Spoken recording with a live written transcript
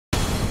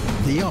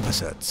The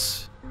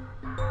opposites.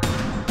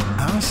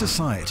 Our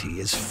society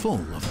is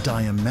full of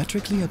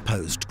diametrically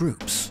opposed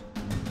groups.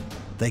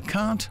 They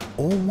can't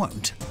or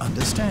won't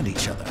understand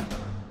each other.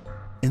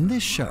 In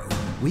this show,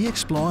 we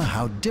explore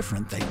how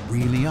different they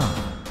really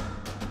are.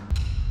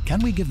 Can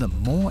we give them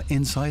more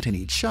insight in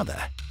each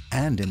other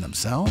and in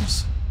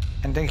themselves?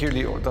 En denken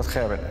jullie dat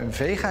Gerben een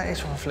vega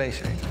is of een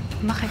vleeseter?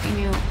 Mag ik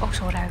in uw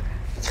oksel ruiken?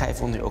 Ik ga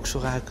even onder je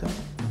oksel ruiken.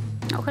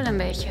 Ook wel een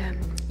beetje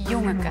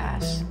jonge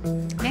kaas.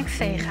 Ik denk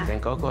vega. Ik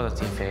denk ook wel dat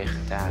hij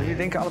vegetariër is. Jullie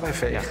denken allebei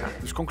vega. Ja.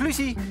 Dus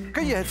conclusie,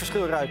 kun je het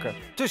verschil ruiken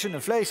tussen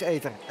een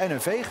vleeseter en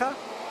een vega?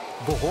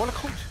 Behoorlijk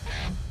goed.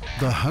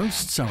 The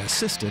hosts are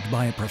assisted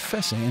by a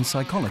professor in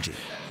psychology.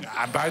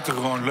 Ja,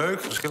 buitengewoon leuk.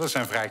 De verschillen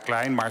zijn vrij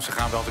klein, maar ze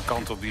gaan wel de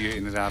kant op die je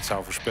inderdaad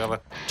zou voorspellen.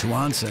 To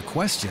answer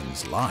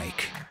questions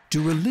like,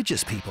 do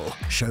religious people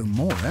show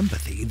more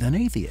empathy than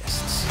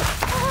atheists?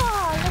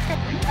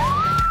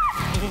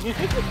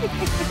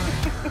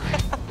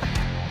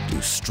 Do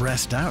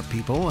stressed out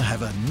people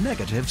have a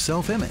negative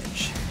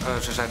self-image?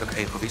 Ze zei dat ik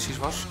egoïstisch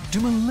was. Do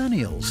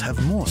millennials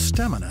have more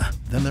stamina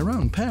than their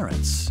own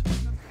parents?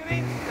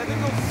 Het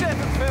doet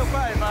ontzettend veel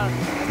pijn, maar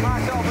het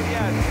maakt zelf niet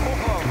uit.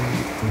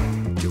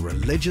 Ongelooflijk. Do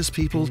religious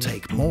people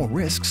take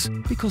more risks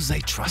because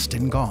they trust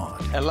in God?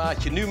 En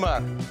laat je nu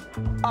maar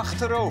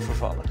achterover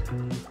vallen.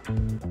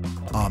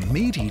 Are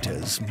meat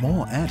eaters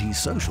more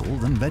antisocial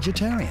than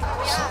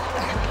vegetarians?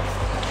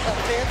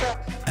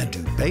 And do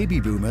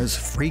baby boomers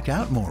freak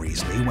out more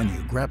easily when you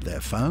grab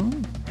their phone?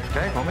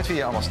 Kijk maar met wie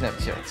je allemaal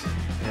Snapchat.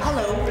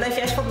 Hallo, blijf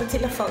jij eens van mijn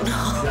telefoon.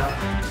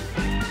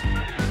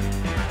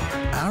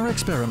 Our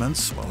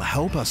experiments will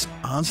help us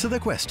answer the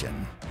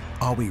question,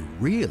 are we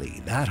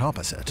really that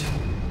opposite?